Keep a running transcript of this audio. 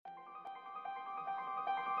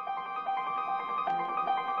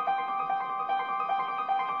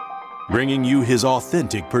bringing you his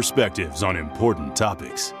authentic perspectives on important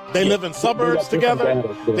topics. They live in suburbs together.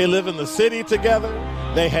 They live in the city together.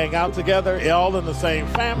 They hang out together, all in the same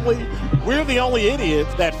family. We're the only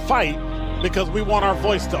idiots that fight because we want our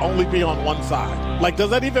voice to only be on one side. Like, does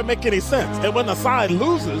that even make any sense? And when the side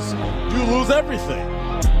loses, you lose everything.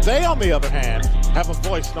 They, on the other hand, have a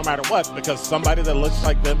voice no matter what because somebody that looks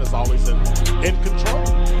like them is always in control.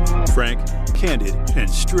 Frank, candid, and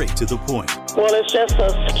straight to the point. Well, it's just a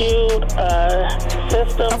skewed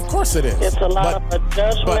system. Of course it is. It's a lot of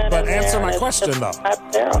adjustment. But answer my question, though.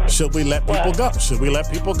 Should we let people go? Should we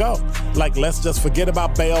let people go? Like, let's just forget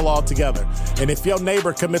about bail altogether. And if your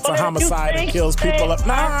neighbor commits a homicide and kills people,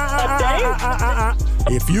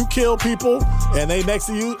 if you kill people and they next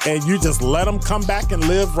to you and you just let them come back and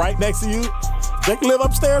live right next to you, they can live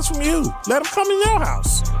upstairs from you. Let them come in your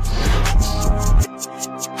house.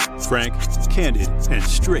 Frank, candid, and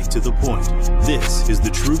straight to the point. This is The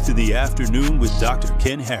Truth in the Afternoon with Dr.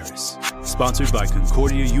 Ken Harris. Sponsored by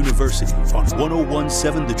Concordia University on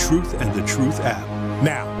 101.7 The Truth and The Truth app.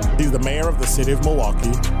 Now, he's the mayor of the city of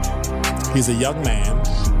Milwaukee. He's a young man.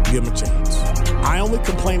 Give him a chance. I only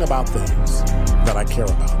complain about things that I care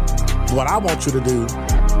about. What I want you to do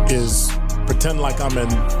is pretend like I'm in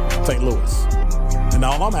St. Louis. And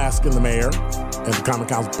all I'm asking the mayor and the Common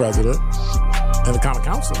Council president and the Common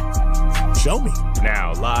Council, show me.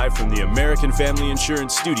 Now, live from the American Family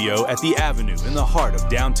Insurance Studio at the Avenue in the heart of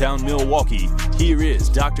downtown Milwaukee, here is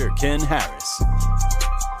Dr. Ken Harris.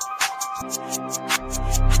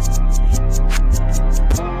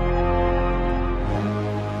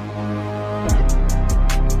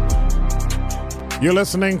 You're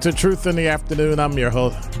listening to Truth in the Afternoon. I'm your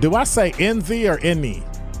host. Do I say in thee or any?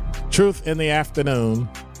 Truth in the Afternoon.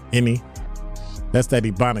 Any. That's that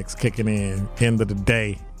Ebonics kicking in. End of the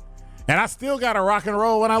day. And I still got to rock and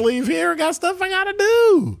roll when I leave here. I got stuff I got to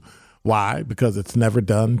do. Why? Because it's never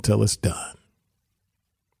done till it's done.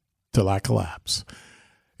 Till I collapse.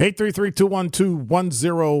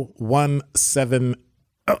 833-212-1017.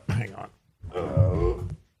 Oh, hang on.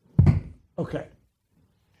 Okay.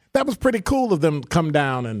 That was pretty cool of them to come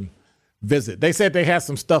down and visit. They said they had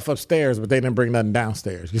some stuff upstairs, but they didn't bring nothing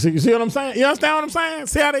downstairs. You see what I'm saying? You understand what I'm saying?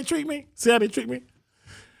 See how they treat me?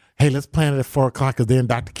 Hey, let's plan it at 4 o'clock because then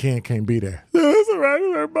Dr. Ken can't be there. That's all right.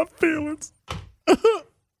 It hurt my feelings.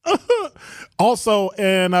 Also,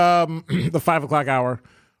 in the 5 o'clock hour,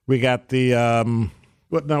 we got the,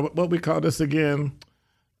 what we call this again?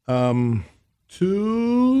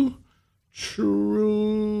 Two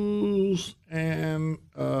truths and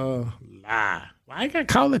a lie. Why you gotta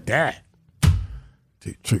call it that?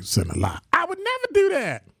 Two truths and a lie. I would never do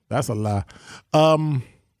that. That's a lie. All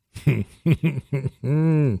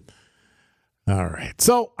right.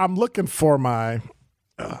 So I'm looking for my,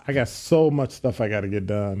 I got so much stuff I got to get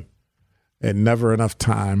done and never enough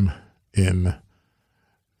time in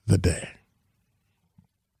the day.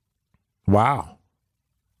 Wow.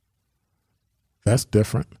 That's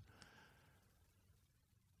different.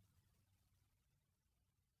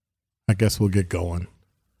 I guess we'll get going.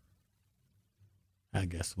 I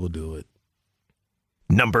guess we'll do it.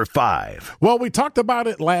 Number 5. Well, we talked about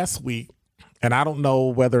it last week, and I don't know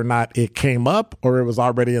whether or not it came up or it was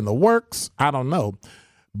already in the works. I don't know.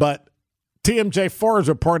 But TMJ4 is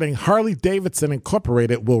reporting Harley Davidson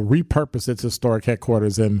Incorporated will repurpose its historic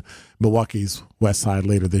headquarters in Milwaukee's West Side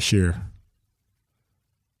later this year.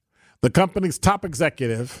 The company's top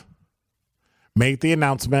executive made the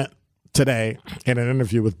announcement today in an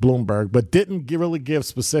interview with Bloomberg, but didn't really give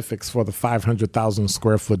specifics for the 500,000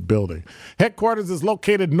 square foot building. Headquarters is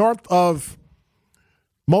located north of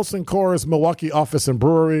Molson Coors Milwaukee office and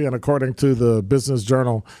brewery, and according to the Business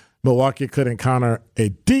Journal, Milwaukee could encounter a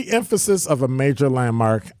de-emphasis of a major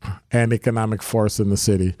landmark and economic force in the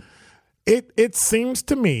city. It seems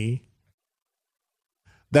to me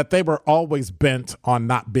that they were always bent on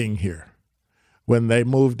not being here. When they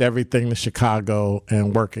moved everything to Chicago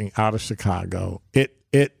and working out of Chicago, it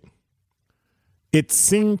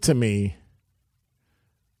seemed to me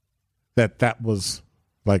that was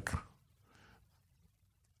like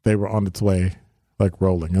they were on its way, like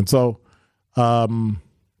rolling. And so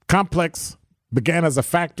Complex began as a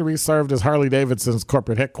factory, served as Harley Davidson's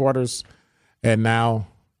corporate headquarters, and now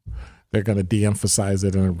they're going to de-emphasize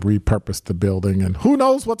it and repurpose the building. And who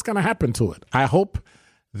knows what's going to happen to it. I hope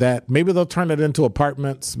that maybe they'll turn it into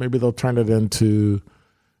apartments. Maybe they'll turn it into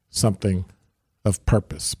something of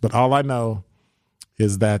purpose. But all I know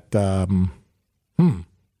is that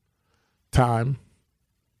time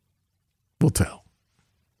will tell.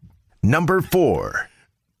 Number 4.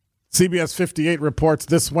 CBS 58 reports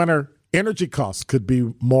this winter energy costs could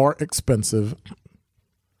be more expensive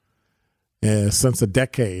since a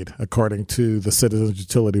decade, according to the Citizens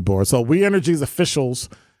Utility Board. So We Energy's officials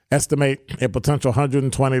estimate a potential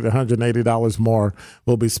 $120 to $180 more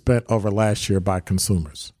will be spent over last year by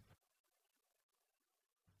consumers.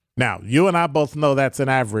 Now, you and I both know that's an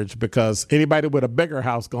average because anybody with a bigger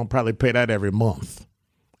house going to probably pay that every month,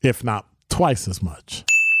 if not twice as much.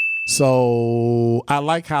 So I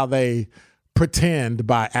like how they pretend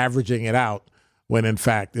by averaging it out when, in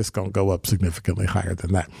fact, it's going to go up significantly higher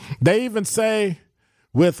than that. They even say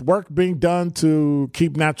with work being done to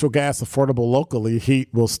keep natural gas affordable locally,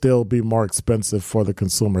 heat will still be more expensive for the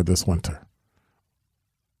consumer this winter.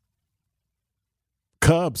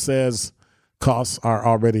 Cub says costs are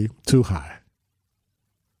already too high.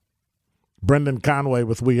 Brendan Conway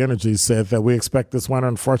with We Energy said that we expect this winter,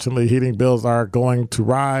 unfortunately, heating bills are going to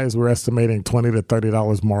rise. We're estimating $20 to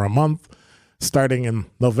 $30 more a month starting in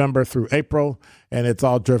November through April, and it's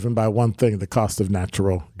all driven by one thing, the cost of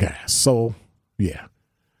natural gas. So, yeah.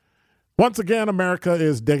 Once again, America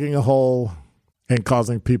is digging a hole and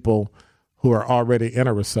causing people who are already in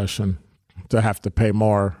a recession to have to pay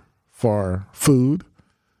more for food,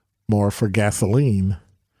 more for gasoline,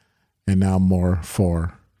 and now more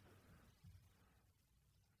for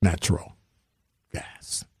natural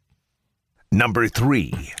gas. Number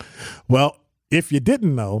 3. Well, if you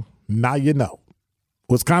didn't know, now you know.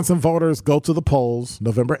 Wisconsin voters go to the polls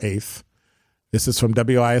November 8th. This is from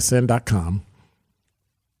WISN.com.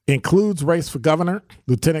 Includes race for governor,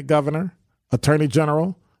 lieutenant governor, attorney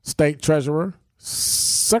general, state treasurer,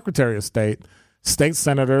 secretary of state, state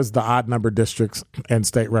senators, the odd number districts, and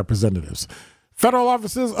state representatives. Federal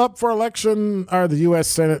offices up for election are the U.S.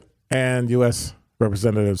 Senate and U.S.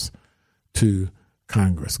 representatives to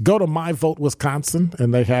Congress. Go to My Vote Wisconsin,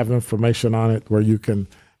 and they have information on it where you can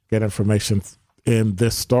get information in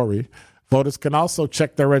this story. Voters can also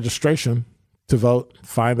check their registration to vote,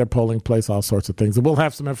 find their polling place, all sorts of things. And we'll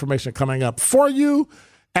have some information coming up for you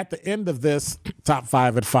at the end of this Top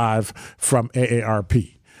 5 at 5 from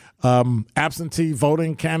AARP. Absentee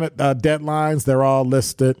voting deadlines, they're all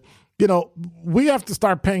listed. You know, we have to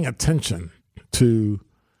start paying attention to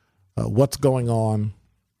what's going on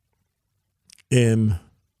in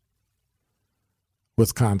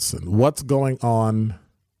Wisconsin. What's going on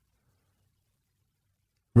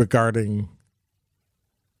regarding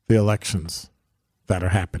the elections that are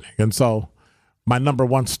happening. And so my number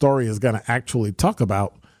one story is going to actually talk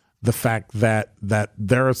about the fact that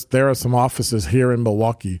there are some offices here in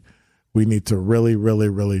Milwaukee we need to really, really,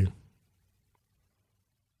 really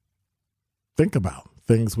think about,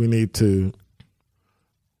 things we need to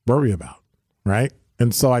worry about, right?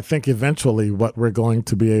 And so I think eventually what we're going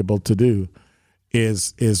to be able to do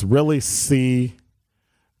is really see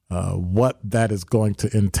what that is going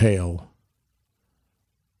to entail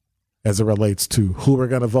as it relates to who we're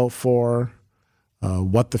going to vote for,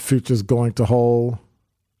 what the future is going to hold,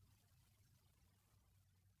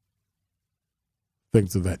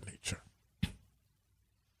 things of that nature.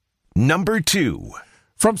 Number 2.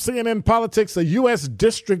 From CNN Politics, a U.S.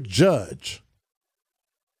 district judge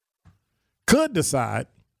could decide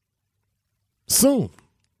soon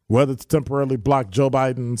whether to temporarily block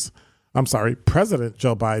President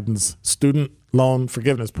Joe Biden's student loan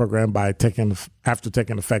forgiveness program after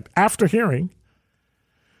taking effect. After hearing,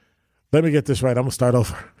 let me get this right. I'm going to start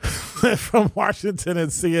over. From Washington and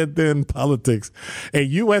CNN Politics, a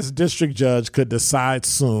U.S. district judge could decide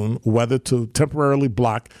soon whether to temporarily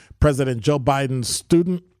block President Joe Biden's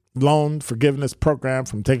student loan forgiveness program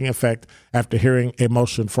from taking effect after hearing a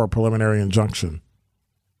motion for a preliminary injunction,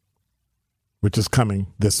 which is coming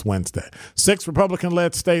this Wednesday. 6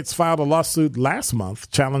 Republican-led states filed a lawsuit last month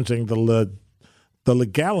challenging the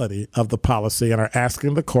legality of the policy and are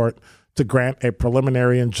asking the court to grant a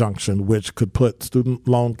preliminary injunction, which could put student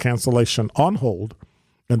loan cancellation on hold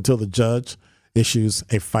until the judge issues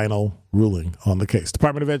a final ruling on the case.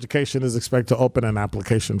 Department of Education is expected to open an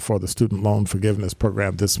application for the student loan forgiveness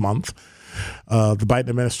program this month. The Biden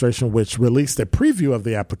administration, which released a preview of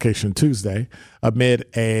the application Tuesday,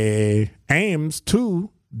 amid aims to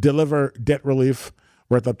deliver debt relief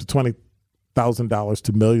worth up to $20,000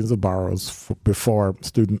 to millions of borrowers before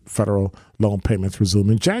student federal loan payments resume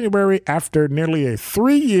in January after nearly a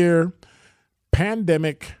 3-year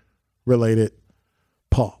pandemic-related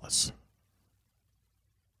pause.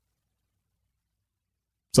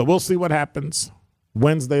 So we'll see what happens.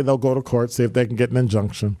 Wednesday, they'll go to court, see if they can get an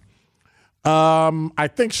injunction. I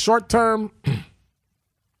think short term,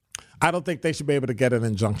 I don't think they should be able to get an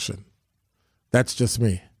injunction. That's just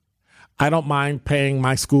me. I don't mind paying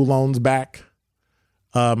my school loans back.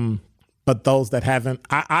 But those that haven't,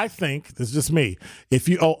 I think, it's just me. If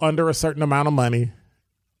you owe under a certain amount of money,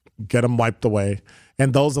 get them wiped away.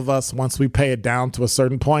 And those of us, once we pay it down to a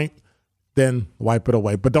certain point, then wipe it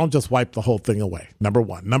away. But don't just wipe the whole thing away, number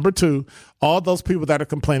one. Number two, all those people that are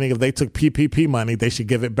complaining, if they took PPP money, they should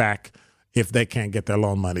give it back if they can't get their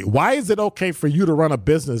loan money. Why is it okay for you to run a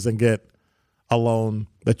business and get a loan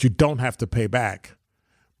that you don't have to pay back?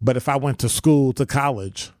 But if I went to school, to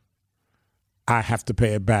college, I have to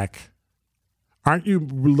pay it back. Aren't you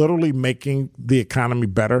literally making the economy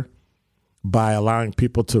better by allowing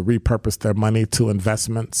people to repurpose their money to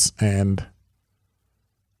investments and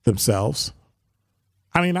themselves?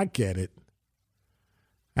 I mean, I get it.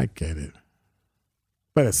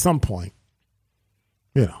 But at some point,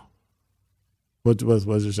 you know, what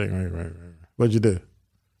was you saying? Right. What'd you do?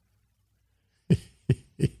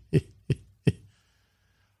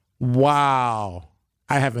 Wow.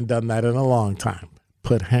 I haven't done that in a long time.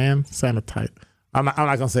 Put hand sanitizer. I'm not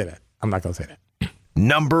going to say that. I'm not going to say that.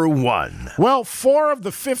 Number 1. Well, 4 of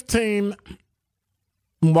the 15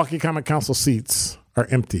 Milwaukee Common Council seats are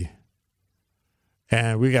empty.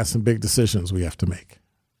 And we got some big decisions we have to make.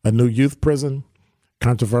 A new youth prison,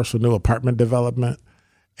 controversial new apartment development,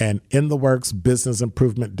 and in the works business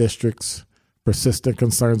improvement districts, persistent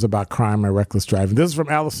concerns about crime and reckless driving. This is from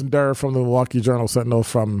Allison Durr from the Milwaukee Journal Sentinel,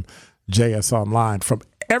 from JS Online. From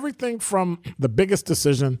everything from the biggest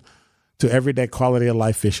decision to everyday quality of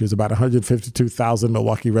life issues, about 152,000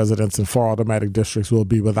 Milwaukee residents in 4 automatic districts will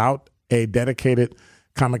be without a dedicated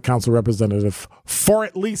Common Council representative for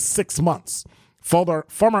at least 6 months.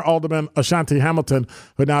 Former Alderman Ashanti Hamilton,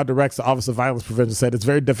 who now directs the Office of Violence Prevention, said it's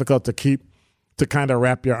very difficult to kind of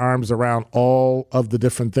wrap your arms around all of the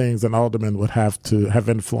different things an alderman would have to have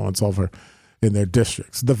influence over in their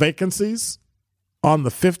districts. The vacancies on the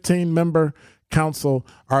 15-member council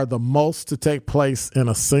are the most to take place in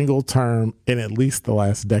a single term in at least the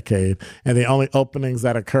last decade, and the only openings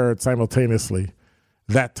that occurred simultaneously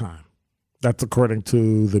that time. That's according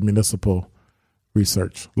to the Municipal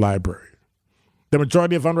Research Library. The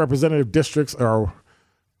majority of unrepresentative districts are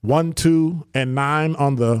 1, 2, and 9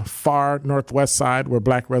 on the far northwest side, where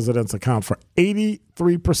black residents account for 83%,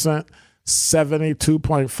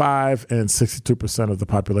 72.5%, and 62% of the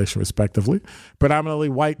population, respectively. Predominantly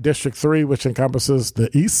white District 3, which encompasses the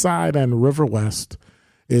east side and River West,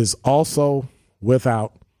 is also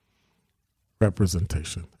without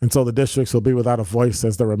representation. And so the districts will be without a voice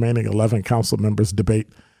as the remaining 11 council members debate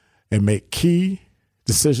and make key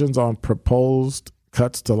decisions on proposed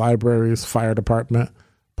cuts to libraries, fire department,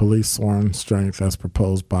 police sworn strength as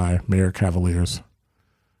proposed by Mayor Cavalier's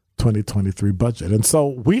 2023 budget. And so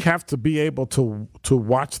we have to be able to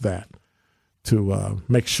watch that, to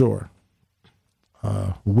make sure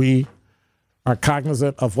we are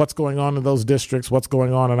cognizant of what's going on in those districts, what's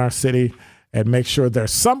going on in our city, and make sure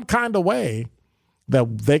there's some kind of way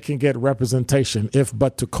that they can get representation, if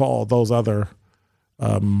but to call those other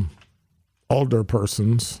older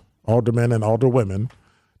persons, aldermen and alderwomen,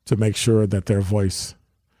 to make sure that their voice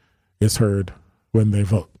is heard when they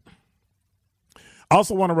vote. I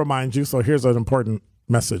also want to remind you, so here's an important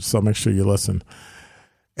message, so make sure you listen.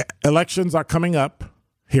 Elections are coming up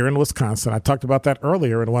here in Wisconsin. I talked about that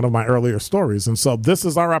earlier in one of my earlier stories. And so this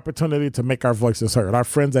is our opportunity to make our voices heard. Our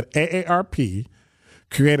friends at AARP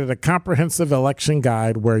created a comprehensive election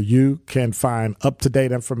guide where you can find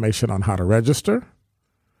up-to-date information on how to register,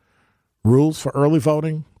 rules for early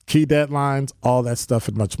voting, key deadlines, all that stuff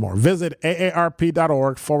and much more. Visit aarp.org/WI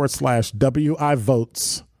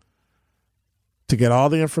votes to get all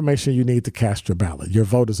the information you need to cast your ballot. Your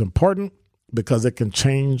vote is important because it can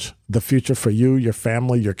change the future for you, your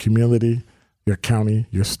family, your community, your county,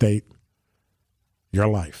 your state, your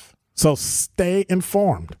life. So stay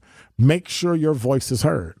informed. Make sure your voice is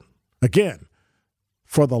heard. Again,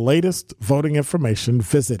 for the latest voting information,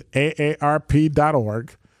 visit aarp.org/WI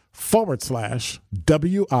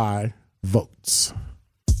votes.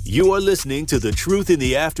 You are listening to The Truth in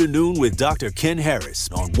the Afternoon with Dr. Ken Harris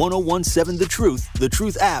on 1017 The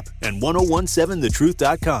Truth app, and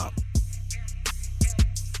 1017thetruth.com.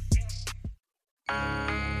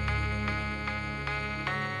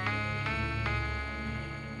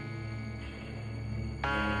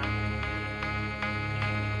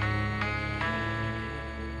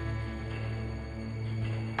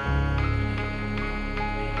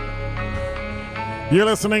 You're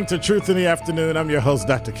listening to Truth in the Afternoon. I'm your host,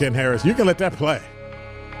 Dr. Ken Harris. You can let that play.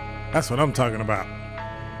 That's what I'm talking about.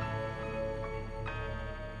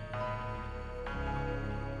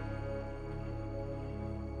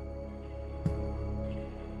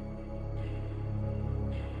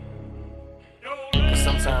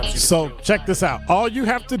 So check this out. All you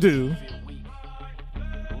have to do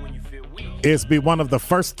is be one of the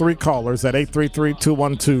first three callers at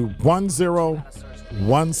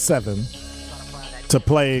 833-212-1017 to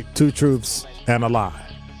play Two Truths and a Lie.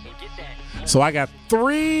 So I got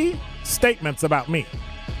 3 statements about me,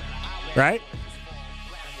 right?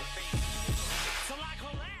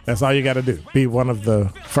 That's all you got to do. Be one of the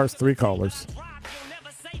first 3 callers.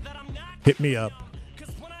 Hit me up.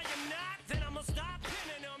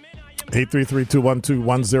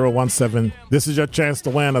 833-212-1017. This is your chance to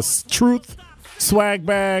win a Truth swag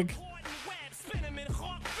bag.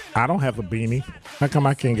 I don't have a beanie. How come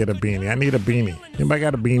I can't get a beanie? I need a beanie. Anybody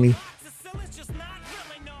got a beanie?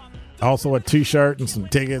 Also a T-shirt and some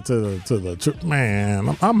tickets to the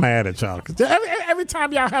man. I'm mad at y'all. Cause every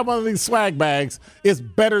time y'all have one of these swag bags, it's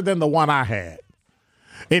better than the one I had.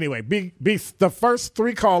 Anyway, be the first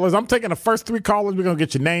 3 callers. I'm taking the first 3 callers. We're gonna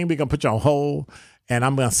get your name. We're gonna put you on hold. And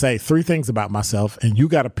I'm going to say 3 things about myself, and you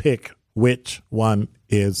got to pick which one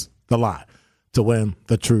is the lie to win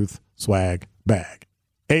the Truth swag bag.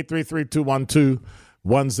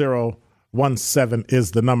 833-212-1017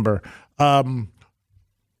 is the number.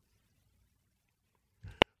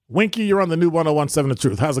 Winky, you're on the new 1017 The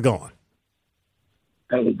Truth. How's it going?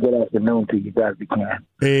 Hey, good afternoon to you, Dr. Ken.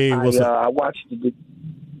 Hey, what's up? I watched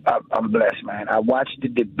I'm blessed, man. I watched the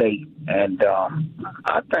debate, and I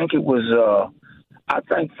think it was. I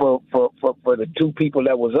think for the 2 people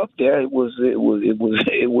that was up there, it was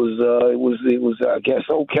I guess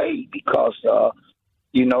okay, because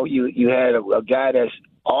you had a guy that's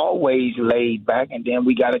always laid back, and then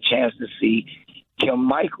we got a chance to see Kim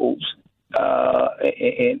Michaels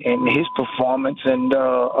in his performance and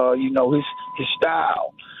his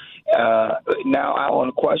style. Now I want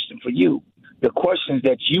a question for you. The questions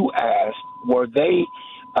that you asked, were they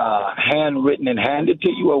handwritten and handed to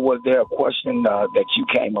you, or was there a question that you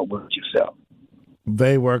came up with yourself?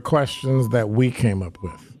 They were questions that we came up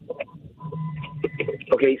with.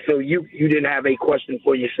 Okay, so you didn't have a question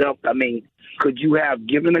for yourself? I mean, could you have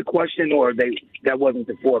given a question, or that wasn't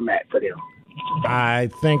the format for them? I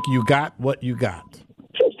think you got what you got.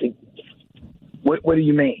 What do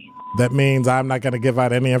you mean? That means I'm not going to give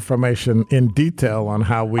out any information in detail on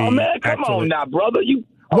how we. Oh man, come on now, brother.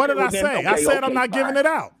 What did I say? I said I'm not giving it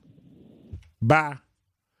out. Bye.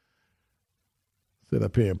 Sit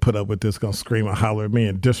up here and put up with this, gonna scream and holler at me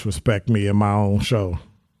and disrespect me in my own show.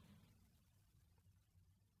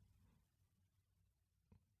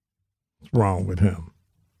 What's wrong with him?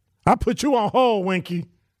 I put you on hold, Winky.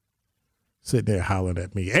 Sitting there hollering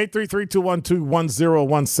at me.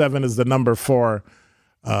 833-212-1017 is the number for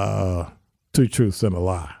Two Truths and a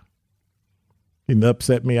Lie. He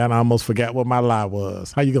upset me. I almost forgot what my lie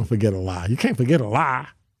was. How you going to forget a lie? You can't forget a lie.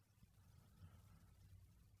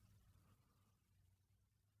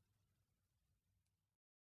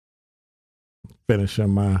 Finishing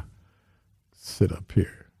my sit up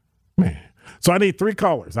here. Man. So I need 3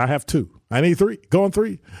 callers. I have 2. I need 3. Going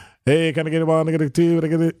 3. Hey, can I get 1? Can I get 2? Can I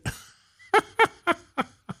get it?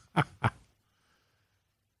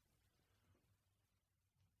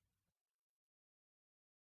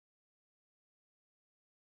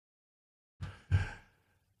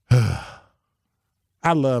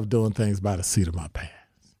 I love doing things by the seat of my pants.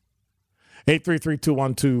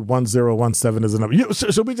 833-212-1017 is the number.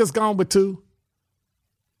 Should we just go on with 2?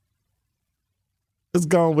 Let's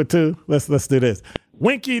go on with 2. Let's do this.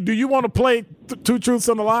 Winky, do you want to play Two Truths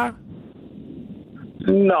and a Lie?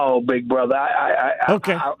 No, big brother.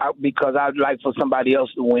 Okay. Because I'd like for somebody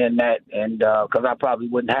else to win that, and because I probably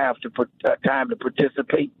wouldn't have time to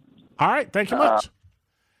participate. All right. Thank you much.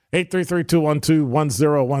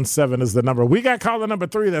 833-212-1017 is the number. We got caller number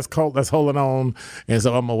 3 that's holding on, and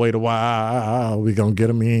so I'm gonna wait a while. We're gonna get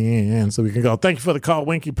him in so we can go. Thank you for the call,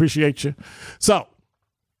 Winky. Appreciate you. So,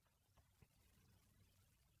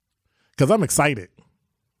 because I'm excited,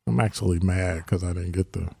 I'm actually mad because I didn't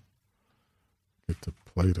get to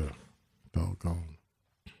play the doggone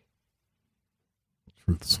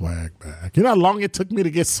Truth swag bag. You know how long it took me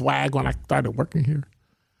to get swag when I started working here?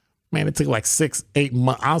 Man, it took like 6-8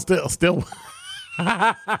 months. I'm still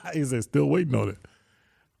he said, still waiting on it.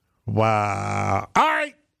 Wow. All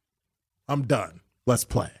right. I'm done. Let's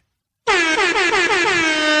play.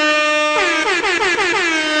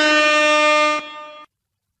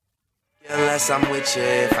 Unless I'm with you,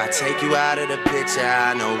 if I take you out of the picture,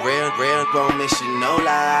 I know real gon' miss you. No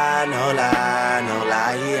lie, no lie, no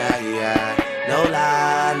lie, yeah, yeah. No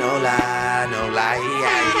lie, no lie, no lie,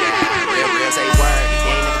 yeah, yeah. Real say word, you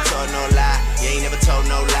ain't never told no lie. You ain't never told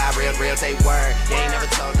no lie. Real say word, you ain't never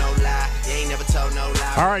told no lie. You ain't never told no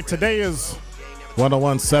lie. All right, today is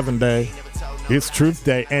 1017 Day. It's Truth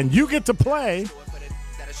Day, and you get to play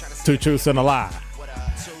Two Truths and a Lie.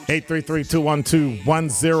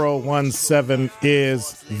 833-212-1017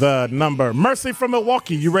 is the number. Mercy from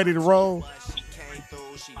Milwaukee, you ready to roll?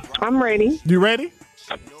 I'm ready. You ready?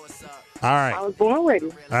 All I right. was born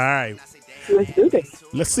ready. All right. Let's do this.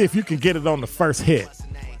 Let's see if you can get it on the first hit.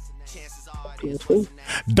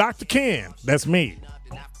 Dr. Ken, that's me,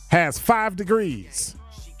 has 5 degrees.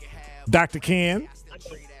 Dr. Ken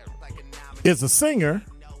is a singer,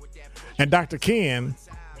 and Dr. Ken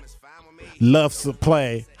loves to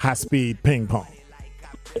play high-speed ping pong.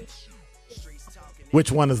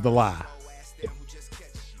 Which one is the lie?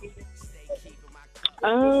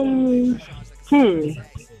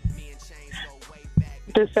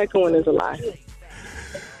 The second one is a lie.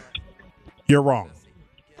 You're wrong.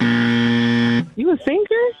 You a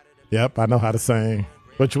singer? Yep, I know how to sing.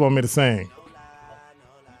 What you want me to sing?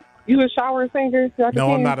 You a shower singer? Dr. No,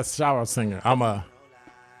 Ken? I'm not a shower singer. I'm a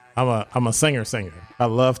singer. I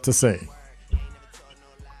love to sing.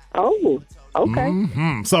 Oh, okay.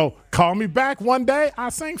 Mm-hmm. So call me back one day.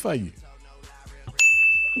 I'll sing for you.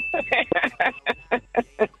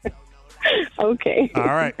 Okay. All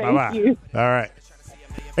right. Thank Bye-bye. you. All right.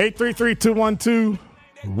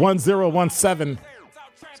 833-212-1017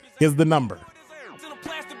 is the number.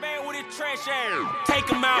 Take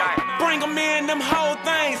them out, bring them in, them whole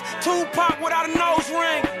things. Tupac without a nose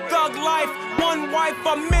ring. Thug life, one wife,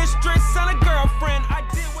 a mistress, and a girlfriend. I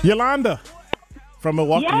did what Yolanda from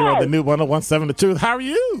Milwaukee, Yes. you're on the new 1017 The Truth. How are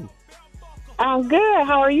you? I'm good.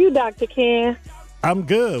 How are you, Dr. Ken? I'm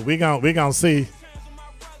good. We gonna see.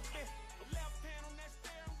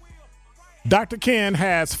 Dr. Ken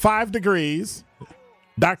has 5 degrees.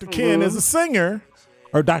 Dr. Ken is a singer,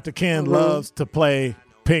 or Dr. Ken loves to play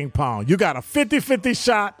ping pong. You got a 50-50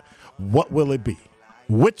 shot. What will it be?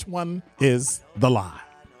 Which one is the lie?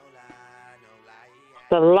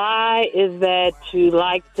 The lie is that you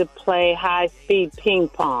like to play high-speed ping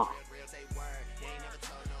pong.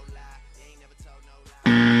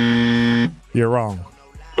 You're wrong.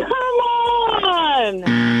 Come on!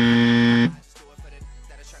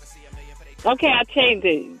 Okay, I changed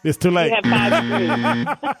it. It's too late. You have 5 degrees.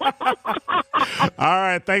 All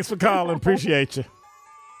right. Thanks for calling. Appreciate you.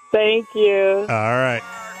 Thank you. All right.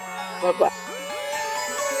 Bye-bye.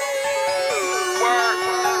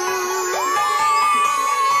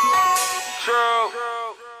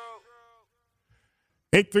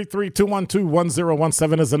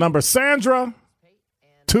 833-212-1017 is the number. Sandra,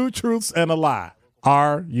 2 truths and a lie.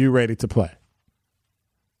 Are you ready to play?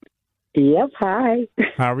 Yep, hi.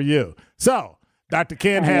 How are you? So, Dr.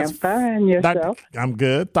 Ken has... I'm fine, yourself? I'm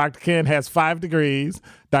good. Dr. Ken has 5 degrees.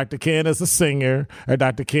 Dr. Ken is a singer, or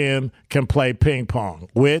Dr. Ken can play ping pong.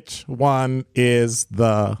 Which one is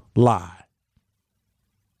the lie?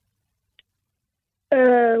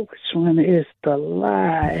 Which one is the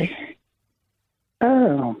lie?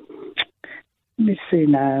 Oh, let me see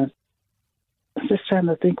now. I'm just trying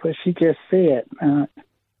to think what she just said. The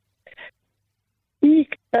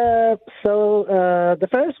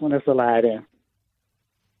first one is the lie then.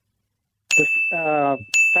 5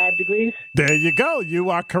 degrees? There you go.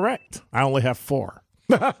 You are correct. I only have 4.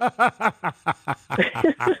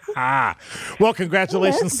 Well,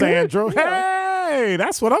 congratulations, Sandra. Good. Hey,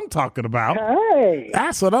 that's what I'm talking about. Hey,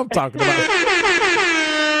 That's what I'm talking about.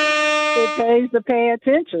 it pays to pay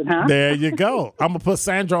attention, huh? There you go. I'm going to put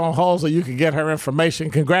Sandra on hold so you can get her information.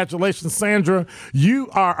 Congratulations, Sandra. You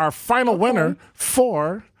are our final winner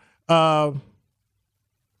for 2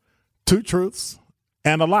 truths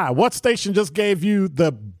and a lie. What station just gave you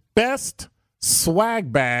the best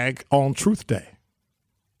swag bag on Truth Day?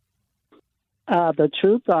 The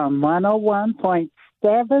Truth on 101.7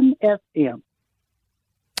 FM.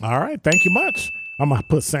 All right. Thank you much. I'm going to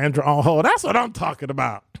put Sandra on hold. That's what I'm talking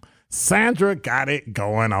about. Sandra got it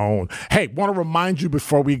going on. Hey, want to remind you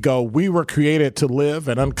before we go, we were created to live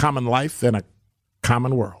an uncommon life in a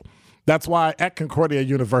common world. That's why at Concordia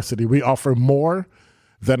University, we offer more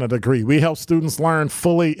than a degree. We help students learn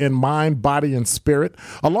fully in mind, body, and spirit.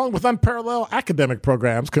 Along with unparalleled academic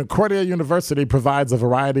programs, Concordia University provides a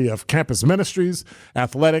variety of campus ministries,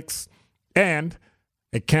 athletics, and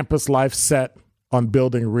a campus life set on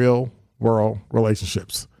building real-world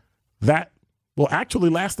relationships. That will actually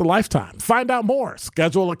last a lifetime. Find out more.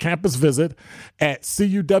 Schedule a campus visit at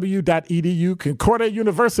cuw.edu. Concordia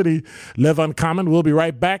University, live uncommon. We'll be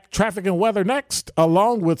right back. Traffic and weather next,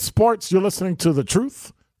 along with sports. You're listening to The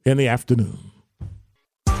Truth in the Afternoon.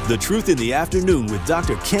 The Truth in the Afternoon with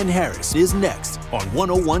Dr. Ken Harris is next on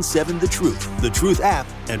 1017 The Truth, The Truth app,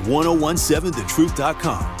 and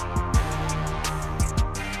 1017thetruth.com.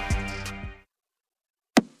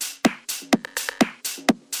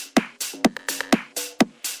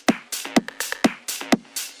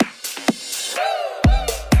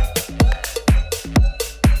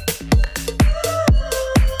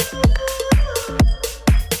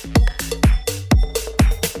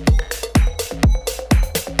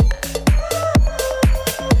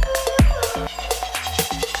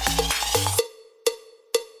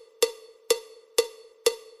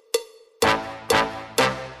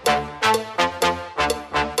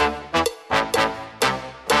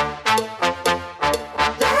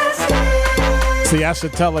 See, I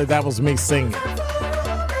should tell her that was me singing.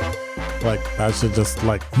 Like, I should just,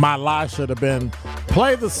 like, my lie should have been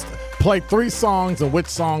play 3 songs, and which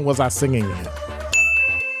song was I singing in?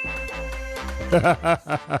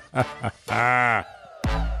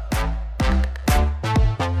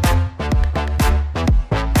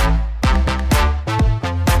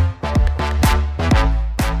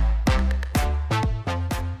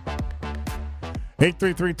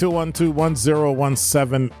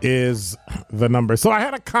 833-212-1017 is the number. So I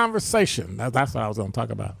had a conversation. That's what I was going to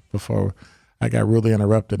talk about before I got really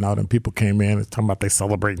interrupted. Now then people came in and talking about they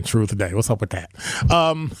celebrating Truth Day. What's up with that?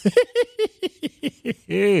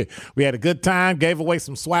 We had a good time, gave away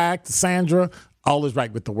some swag to Sandra. All is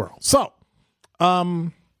right with the world. So,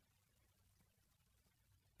 and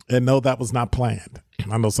no, that was not planned.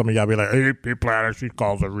 I know some of y'all be like, hey, people out, she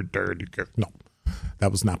calls every dirty. No,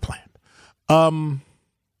 that was not planned.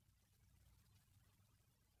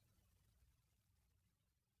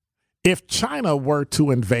 If China were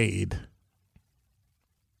to invade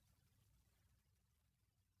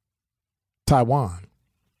Taiwan,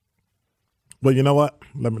 well, you know what?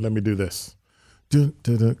 Let me do this,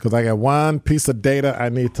 because I got one piece of data I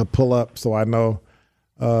need to pull up so I know.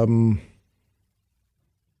 Let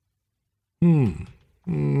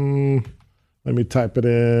me type it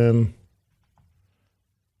in.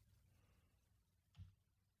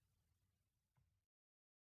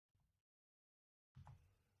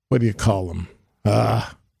 What do you call them?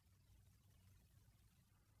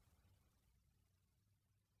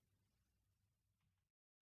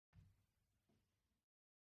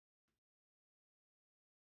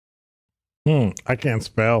 I can't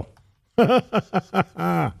spell.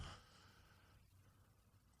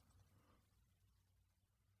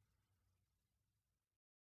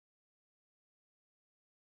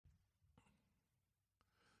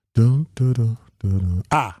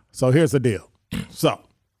 So here's the deal. So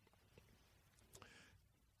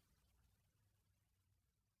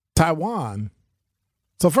Taiwan.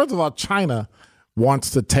 So first of all, China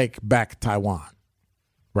wants to take back Taiwan,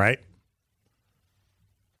 right?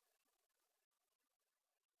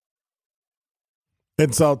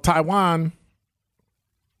 And so Taiwan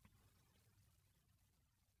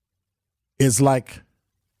is like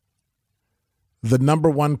the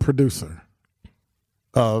number one producer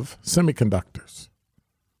of semiconductors.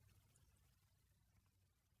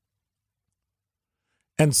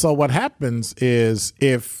 And so what happens is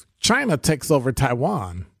if China takes over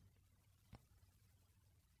Taiwan,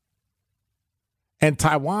 and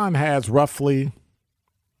Taiwan has roughly,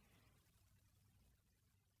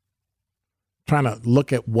 trying to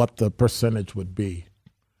look at what the percentage would be.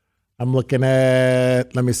 I'm looking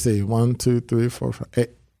at, let me see, 1, 2, 3, 4, 5, 8.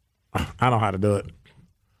 I don't know how to do it.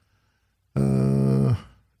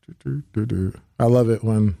 I love it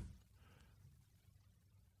when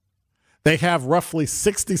they have roughly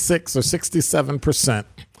 66 or 67%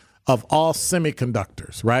 of all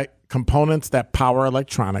semiconductors, right? Components that power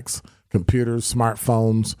electronics, computers,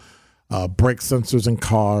 smartphones, brake sensors in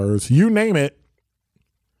cars, you name it,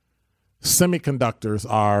 semiconductors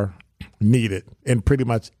are needed in pretty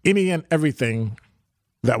much any and everything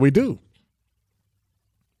that we do.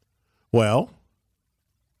 Well,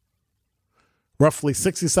 roughly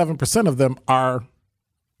 67% of them are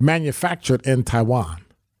manufactured in Taiwan.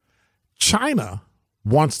 China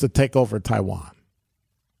wants to take over Taiwan.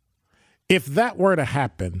 If that were to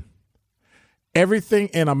happen, everything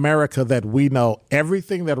in America that we know,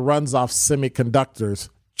 everything that runs off semiconductors,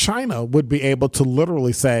 China would be able to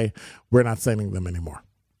literally say, we're not sending them anymore.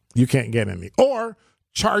 You can't get any. Or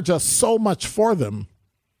charge us so much for them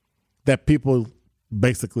that people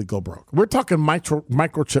basically go broke. We're talking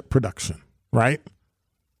microchip production, right?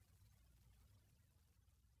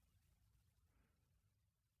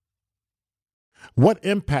 What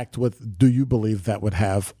impact do you believe that would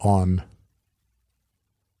have on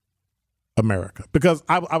America? Because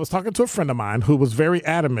I was talking to a friend of mine who was very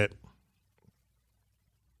adamant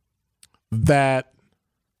that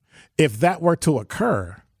if that were to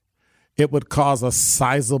occur, it would cause a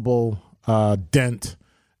sizable dent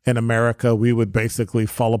in America. We would basically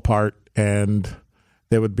fall apart, and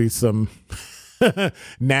there would be some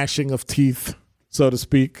gnashing of teeth, so to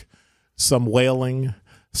speak, some wailing,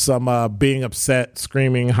 some being upset,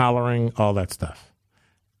 screaming, hollering, all that stuff.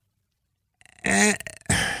 And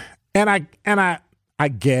I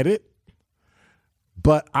get it,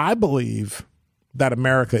 but I believe that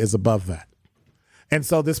America is above that. And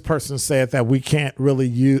so this person said that we can't really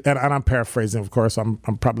use, and I'm paraphrasing, of course, I'm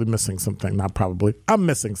probably missing something, not probably, I'm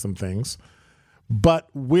missing some things, but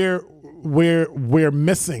we're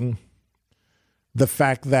missing the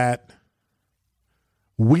fact that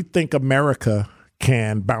we think America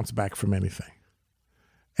can bounce back from anything.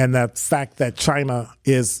 And that fact that China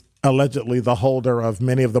is allegedly the holder of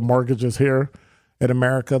many of the mortgages here in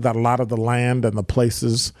America, that a lot of the land and the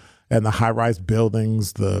places and the high-rise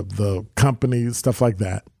buildings, the companies, stuff like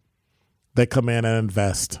that, they come in and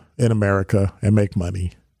invest in America and make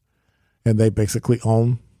money. And they basically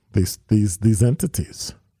own these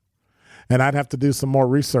entities. And I'd have to do some more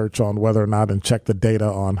research on whether or not and check the data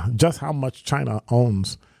on just how much China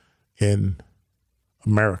owns in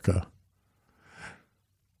America.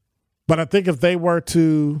 But I think if they were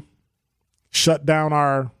to shut down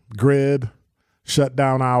our grid, shut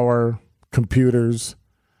down our computers,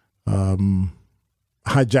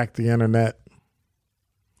 hijack the internet,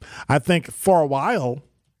 I think for a while,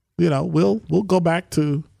 we'll go back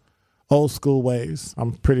to old school ways.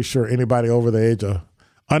 I'm pretty sure anybody under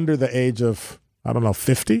the age of,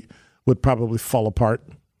 50 would probably fall apart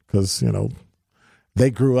because, they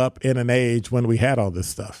grew up in an age when we had all this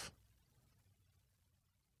stuff.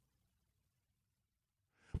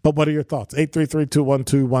 But what are your thoughts?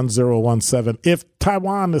 833-212-1017. If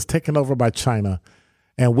Taiwan is taken over by China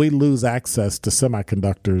and we lose access to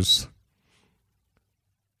semiconductors,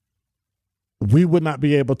 we would not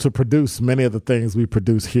be able to produce many of the things we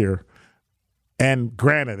produce here. And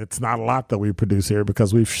granted, it's not a lot that we produce here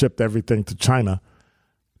because we've shipped everything to China.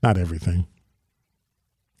 Not everything.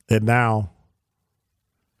 And now,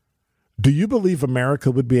 do you believe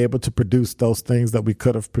America would be able to produce those things that we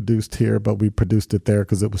could have produced here, but we produced it there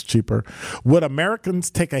because it was cheaper? Would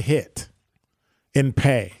Americans take a hit in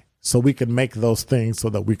pay so we can make those things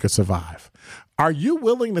so that we could survive? Are you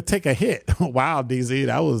willing to take a hit? Wow, DZ,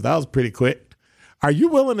 that was pretty quick. Are you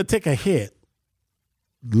willing to take a hit?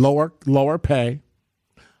 Lower pay,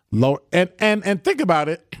 and think about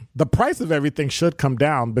it. The price of everything should come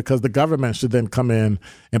down because the government should then come in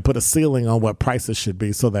and put a ceiling on what prices should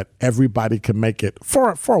be so that everybody can make it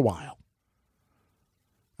for a while.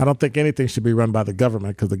 I don't think anything should be run by the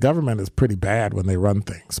government because the government is pretty bad when they run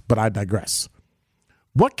things, but I digress.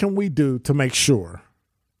 What can we do to make sure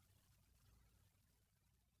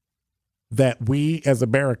that we as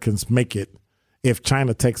Americans make it if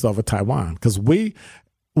China takes over Taiwan? Because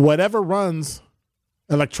whatever runs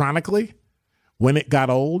electronically, when it got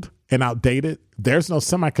old and outdated, there's no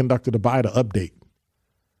semiconductor to buy to update.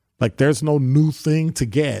 Like there's no new thing to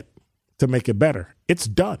get to make it better. It's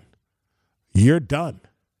done. You're done.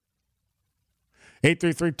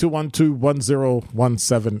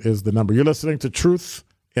 833-212-1017 is the number. You're listening to Truth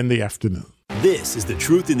in the Afternoon. This is The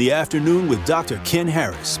Truth in the Afternoon with Dr. Ken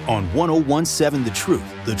Harris on 1017 The Truth,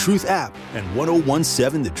 The Truth app, and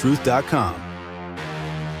 1017thetruth.com.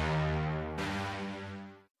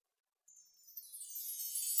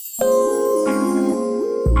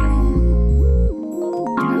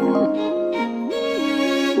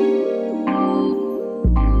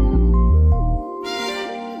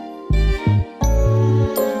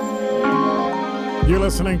 You're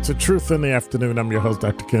listening to Truth in the Afternoon. I'm your host,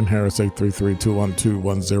 Dr. Ken Harris.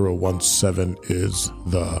 833-212-1017 is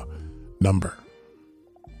the number.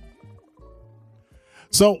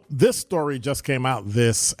 So this story just came out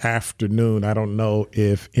this afternoon. I don't know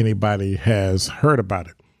if anybody has heard about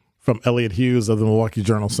it. From Elliot Hughes of the Milwaukee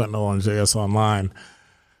Journal Sentinel and JS Online.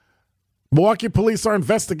 Milwaukee police are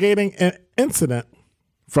investigating an incident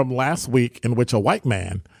from last week in which a white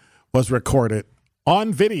man was recorded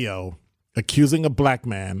on video accusing a black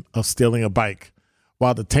man of stealing a bike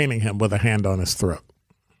while detaining him with a hand on his throat.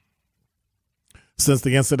 Since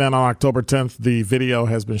the incident on October 10th, the video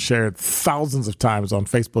has been shared thousands of times on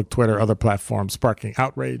Facebook, Twitter, other platforms, sparking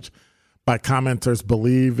outrage by commenters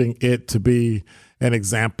believing it to be an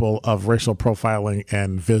example of racial profiling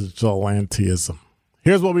and vigilantism.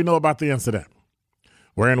 Here's what we know about the incident.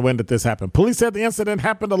 Where and when did this happen? Police said the incident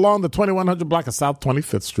happened along the 2100 block of South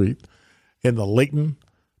 25th Street in the Layton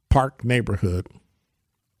Park neighborhood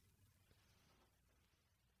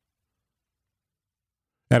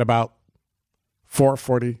at about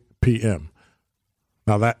 4:40 p.m.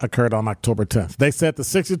 Now, that occurred on October 10th. They said the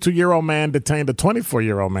 62-year-old man detained a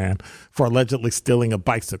 24-year-old man for allegedly stealing a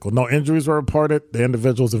bicycle. No injuries were reported. The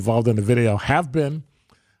individuals involved in the video have been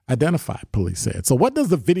identified, police said. So what does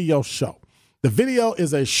the video show? The video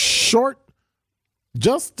is a short,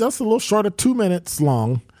 just a little short of 2 minutes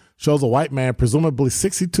long, shows a white man, presumably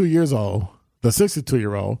 62 years old, the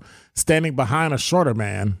 62-year-old, standing behind a shorter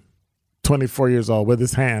man, 24 years old, with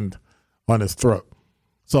his hand on his throat.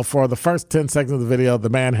 So for the first 10 seconds of the video,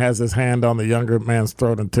 the man has his hand on the younger man's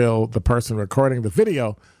throat until the person recording the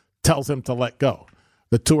video tells him to let go.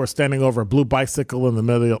 The two are standing over a blue bicycle in the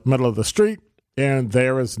middle of the street, and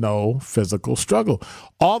there is no physical struggle.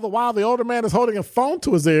 All the while, the older man is holding a phone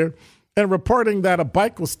to his ear and reporting that a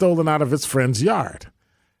bike was stolen out of his friend's yard.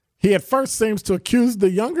 He at first seems to accuse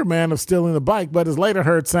the younger man of stealing the bike, but is later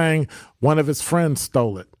heard saying one of his friends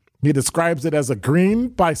stole it. He describes it as a green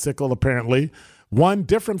bicycle, apparently, one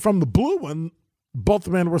different from the blue one both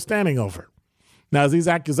men were standing over. Now, as these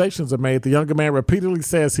accusations are made, the younger man repeatedly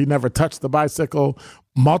says he never touched the bicycle.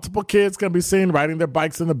 Multiple kids can be seen riding their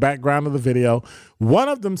bikes in the background of the video. One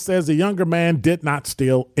of them says the younger man did not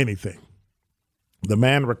steal anything. The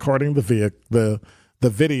man recording the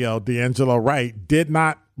video, D'Angelo Wright, did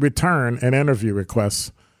not return an interview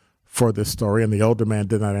request for this story, and the older man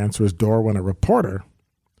did not answer his door when a reporter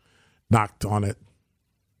knocked on it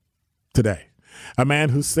today. A man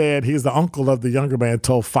who said he's the uncle of the younger man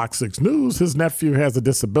told Fox 6 News his nephew has a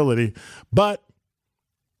disability, but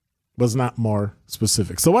was not more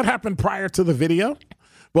specific. So what happened prior to the video?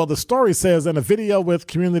 Well, the story says in a video with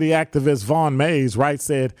community activist Vaughn Mays, Wright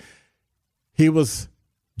said he was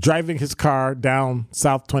driving his car down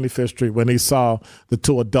South 25th Street when he saw the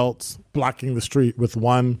two adults blocking the street with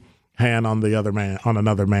one hand on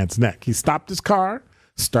another man's neck. He stopped his car,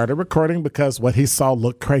 started recording because what he saw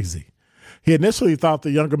looked crazy. He initially thought the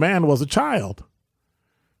younger man was a child.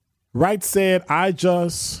 Wright said, I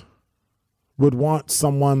just would want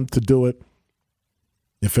someone to do it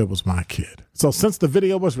if it was my kid. So since the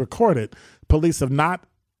video was recorded, police have not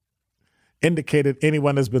indicated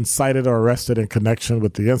anyone has been cited or arrested in connection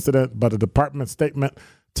with the incident, but a department statement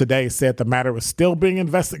today said the matter was still being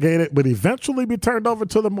investigated, would eventually be turned over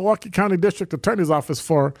to the Milwaukee County District Attorney's Office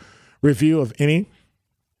for review of any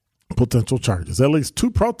potential charges. At least 2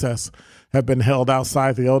 protests have been held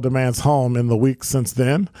outside the older man's home in the week since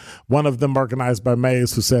then. One of them organized by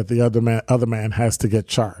Mays, who said the other man has to get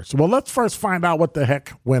charged. Well, let's first find out what the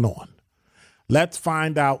heck went on. Let's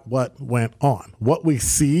find out what went on. What we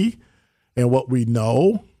see and what we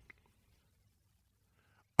know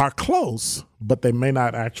are close, but they may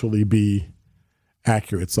not actually be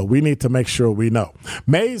accurate. So we need to make sure we know.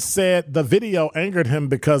 Mays said the video angered him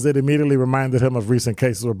because it immediately reminded him of recent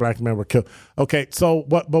cases where black men were killed. Okay, so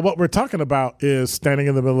what we're talking about is standing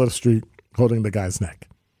in the middle of the street holding the guy's neck.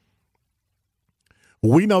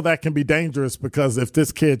 We know that can be dangerous because if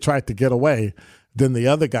this kid tried to get away, then the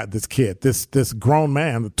other guy, this grown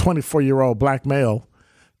man, the 24-year-old black male,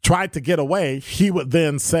 tried to get away, he would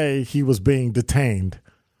then say he was being detained.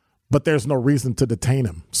 But there's no reason to detain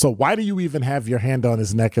him. So why do you even have your hand on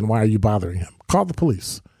his neck and why are you bothering him? Call the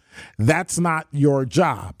police. That's not your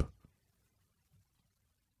job.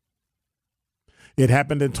 It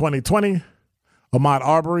happened in 2020, Ahmaud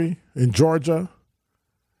Arbery in Georgia,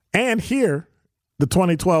 and here, the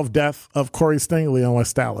 2012 death of Corey Stingley in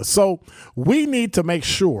West Dallas. So we need to make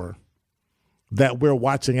sure that we're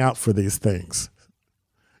watching out for these things.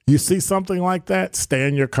 You see something like that, stay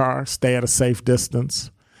in your car, stay at a safe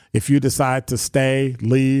distance. If you decide to stay,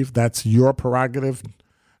 leave, that's your prerogative.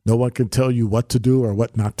 No one can tell you what to do or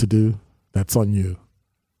what not to do. That's on you.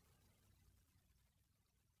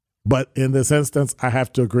 But in this instance, I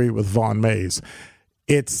have to agree with Vaughn Mays.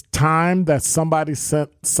 It's time that somebody sent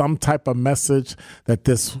some type of message that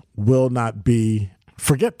this will not be,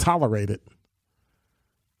 forget tolerated.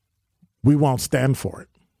 We won't stand for it.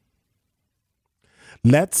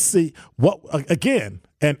 Let's see what, again,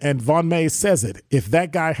 and Vaughn Mays says it, if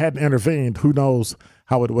that guy hadn't intervened, who knows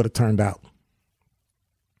how it would have turned out.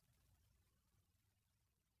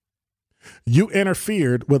 You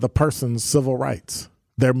interfered with a person's civil rights,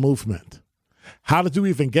 their movement. How did you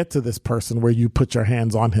even get to this person where you put your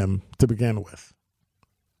hands on him to begin with?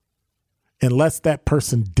 Unless that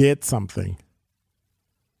person did something.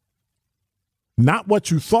 Not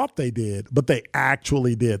what you thought they did, but they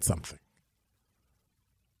actually did something.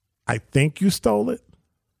 I think you stole it.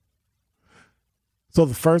 So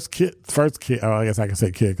the first kid, oh, I guess I can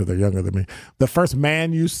say kid because they're younger than me. The first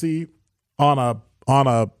man you see on a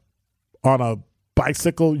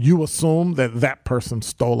bicycle, you assume that person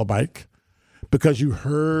stole a bike because you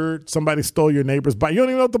heard somebody stole your neighbor's bike. You don't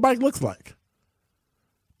even know what the bike looks like.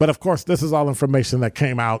 But of course, this is all information that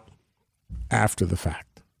came out after the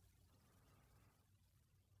fact.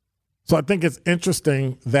 So I think it's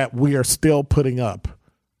interesting that we are still putting up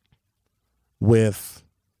with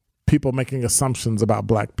people making assumptions about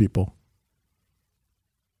black people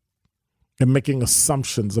and making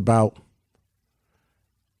assumptions about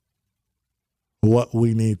what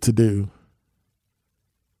we need to do.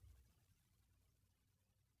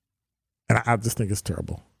 And I just think it's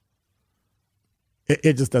terrible.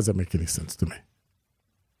 It just doesn't make any sense to me.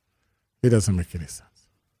 It doesn't make any sense.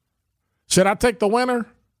 Should I take the winner?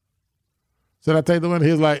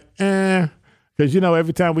 He's like, because Because,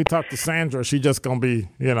 every time we talk to Sandra, she just going to be,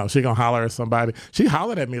 she going to holler at somebody. She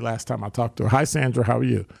hollered at me last time I talked to her. Hi, Sandra. How are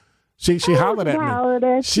you? She hollered at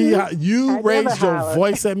me. You raised your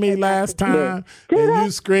voice at me last time, and you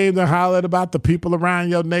screamed and hollered about the people around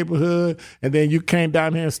your neighborhood, and then you came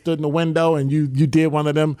down here and stood in the window, and you did one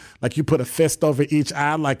of them, like you put a fist over each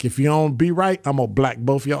eye, like if you don't be right, I'm going to black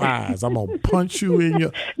both your eyes. I'm going to punch you in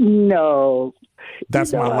your... No.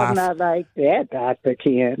 That's my life. I'm not like that, Dr.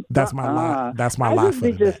 Ken. That's my life. That's my life.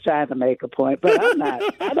 I just trying to make a point, but I'm not.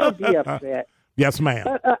 I don't be upset. Yes, ma'am.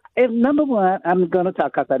 Number one, I'm going to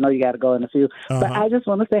talk because I know you got to go in a few. But I just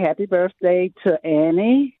want to say happy birthday to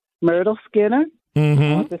Annie Myrtle Skinner. Mm-hmm.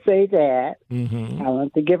 I want to say that. Mm-hmm. I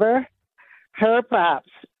want to give her props.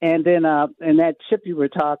 And then in that chip you were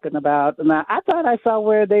talking about, now, I thought I saw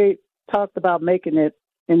where they talked about making it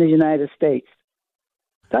in the United States.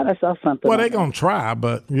 I thought I saw something. Well, they're going to try,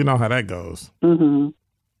 but you know how that goes. Mm-hmm.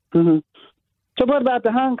 Mm-hmm. So what about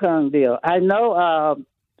the Hong Kong deal? I know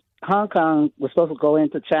Hong Kong was supposed to go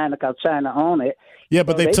into China because China owned it. Yeah,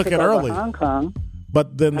 but so they took it early. Hong Kong.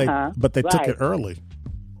 But then they took it early.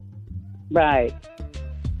 Right.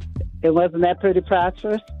 It wasn't that pretty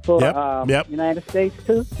prosperous for United States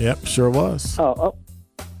too? Yep, sure was. Oh,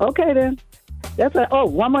 okay then.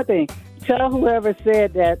 One more thing. Tell whoever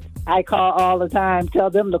said that I call all the time,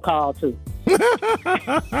 tell them to call too.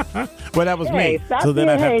 Well, that was me. So then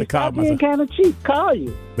I'd have to call myself. Stop being kind of cheap. Call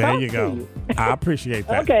you. There you go. I appreciate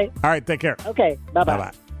that. Okay. All right, take care. Okay, bye-bye.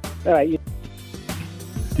 Bye-bye. All right.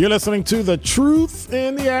 You're listening to The Truth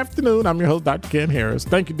in the Afternoon. I'm your host, Dr. Ken Harris.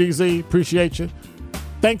 Thank you, DZ. Appreciate you.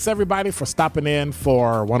 Thanks, everybody, for stopping in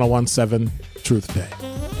for 1017 Truth Day.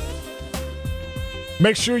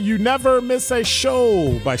 Make sure you never miss a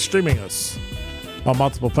show by streaming us on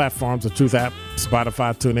multiple platforms, the Truth app,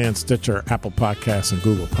 Spotify, TuneIn, Stitcher, Apple Podcasts, and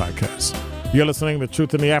Google Podcasts. You're listening to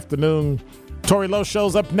Truth in the Afternoon. Tori Lowe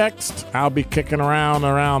show's up next. I'll be kicking around,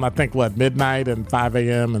 I think, midnight and 5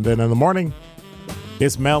 a.m. And then in the morning,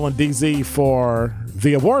 it's Mel and DZ for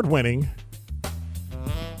the award-winning,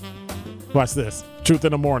 watch this, Truth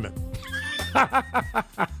in the Morning. I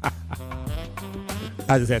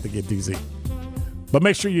just had to get DZ. But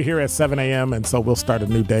make sure you're here at 7 a.m. and so we'll start a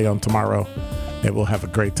new day on tomorrow and we'll have a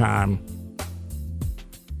great time.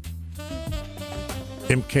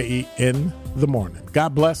 MKE in the morning.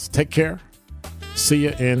 God bless. Take care. See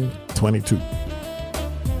you in 22.